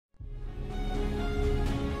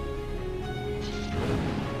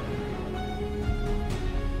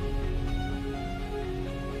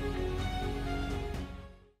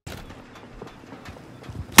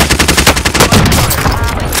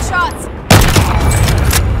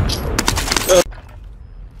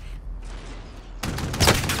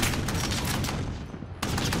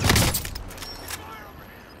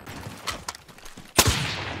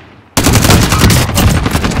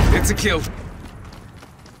kill.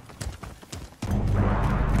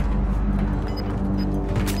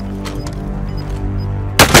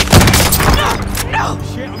 No!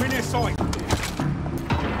 Shit, I'm in their sight.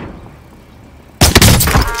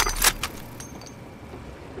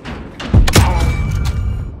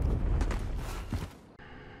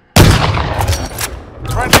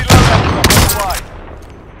 Friendly loadout on the way.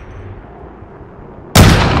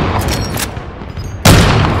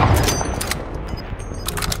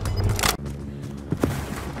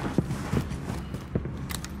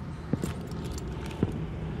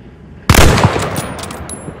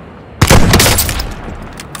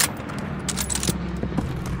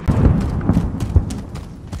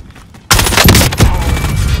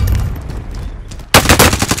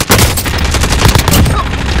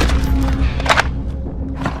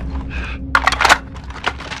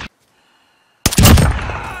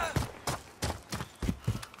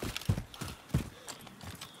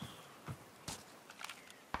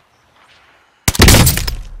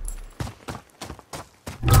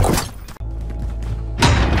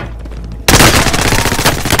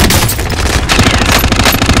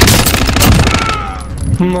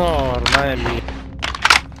 No, ormai è lì.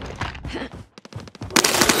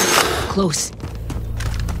 Close.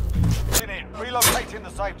 In. Relocating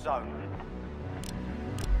the safe zone.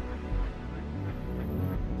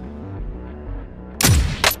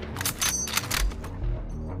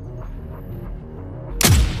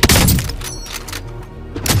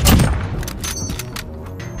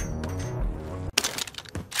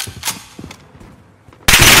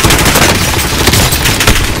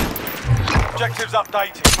 Objectives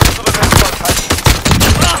updated. Move to the next location.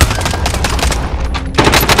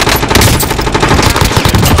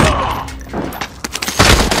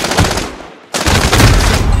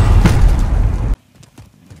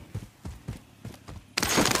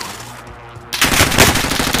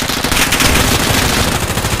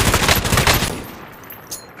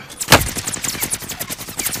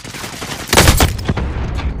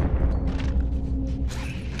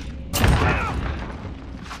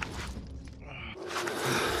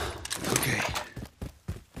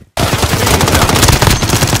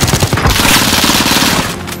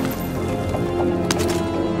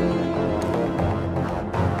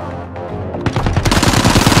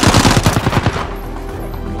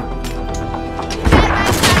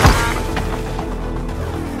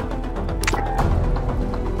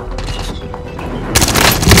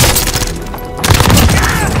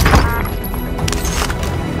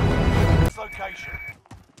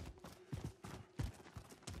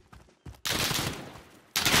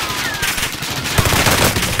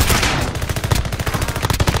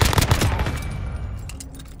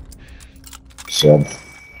 Sub.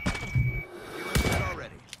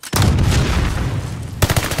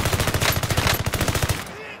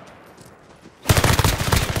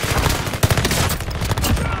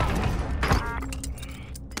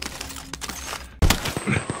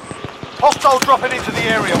 Hostile dropping into the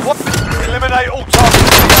area. What? Eliminate all targets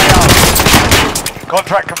in the AO.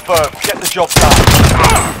 Contract confirmed. Get the job done.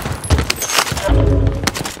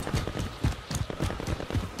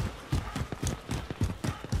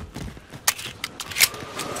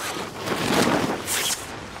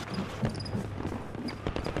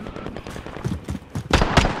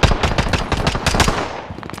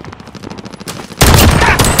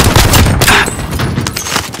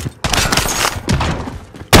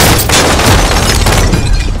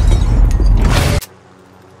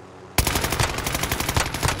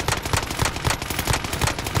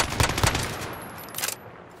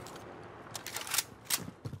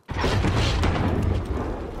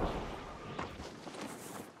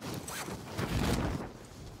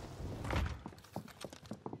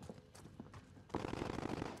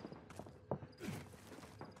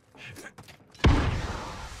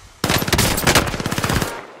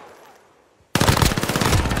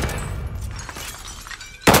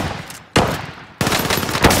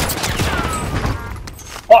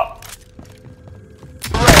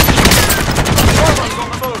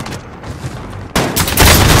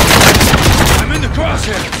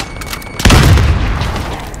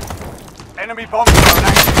 Enemy bomb drone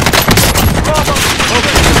active. Bravo!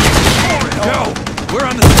 Go! We're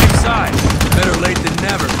on the same side. Better late than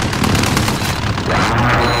never.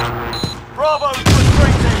 Bravo to the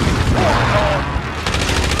straight team.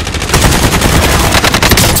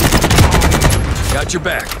 Got your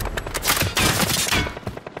back.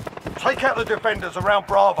 Take out the defenders around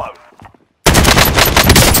Bravo.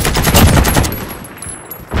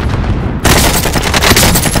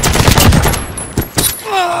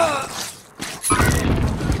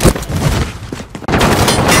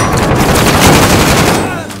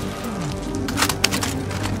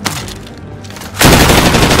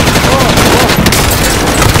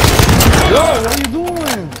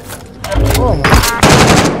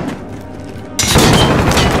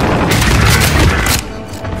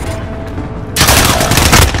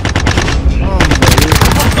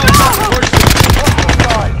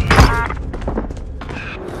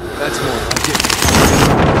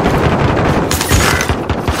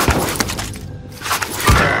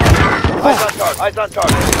 on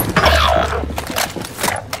target.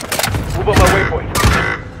 Move on my waypoint.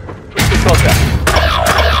 Push the contact.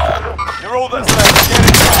 You're all that's left. Get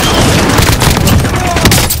it.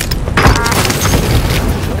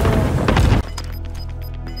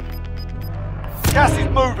 Gas is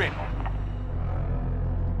moving.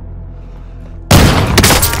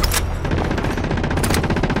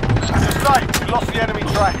 Safe. We lost the enemy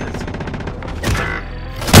trackers.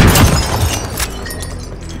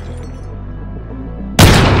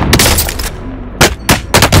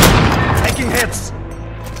 Taking hits.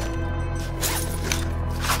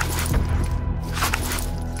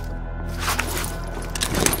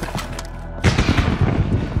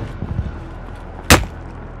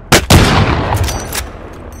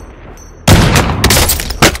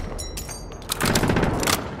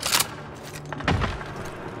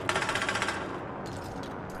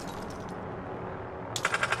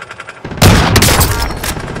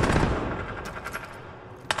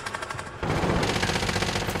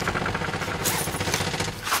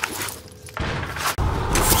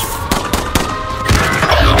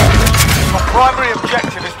 Primary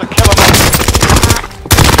objective is the killer.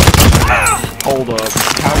 Hold up.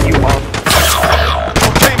 How you off?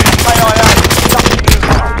 Your team is KIA. Ducking you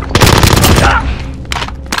now.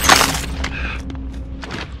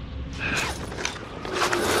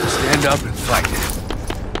 Stand up and fight.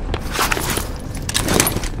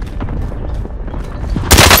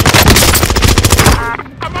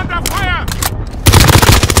 I'm under fire!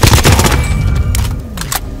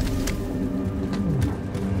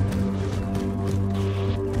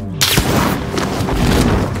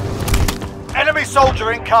 Enemy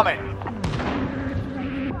soldier incoming.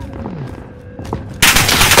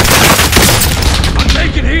 I'm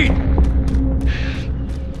taking heat.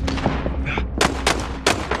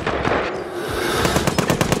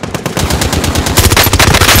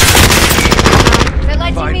 They're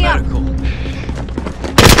lighting Find me up. medical.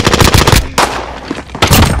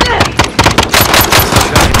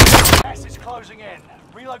 Gas is closing in.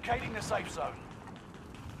 Relocating the safe zone.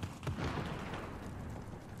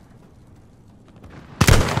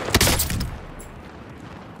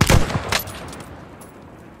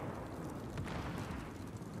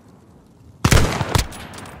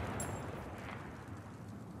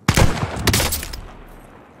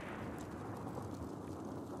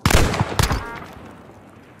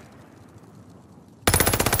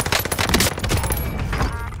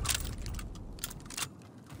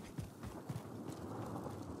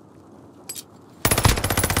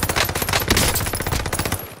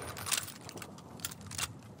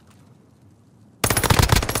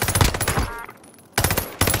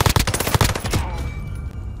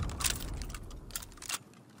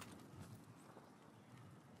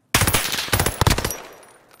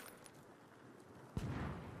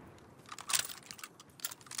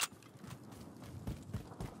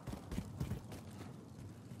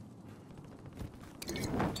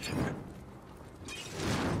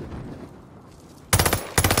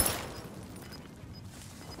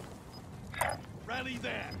 Rally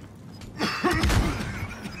there!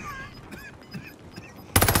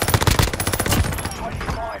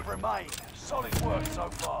 25 remain. Solid work so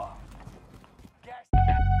far. Gas.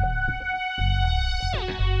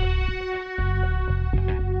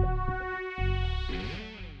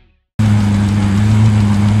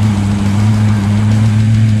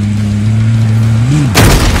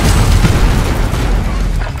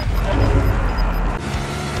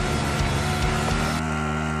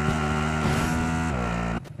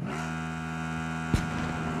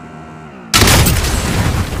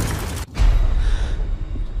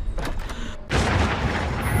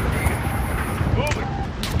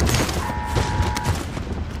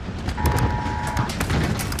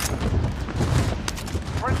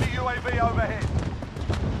 Friendly UAV overhead.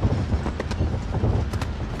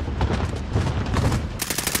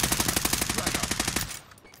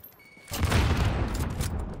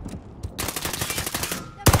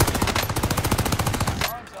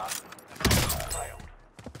 Time's up. Failed.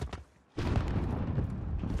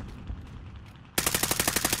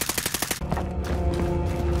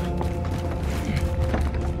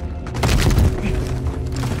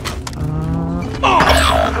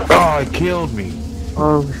 Oh, it killed me.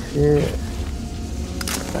 Oh shit.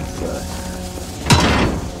 That sucks.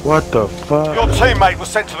 What the fuck? Your teammate was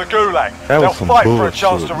sent to the gulag. That was They'll some fight for a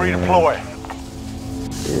chance bullshit, to man. redeploy.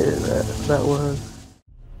 Yeah, that was.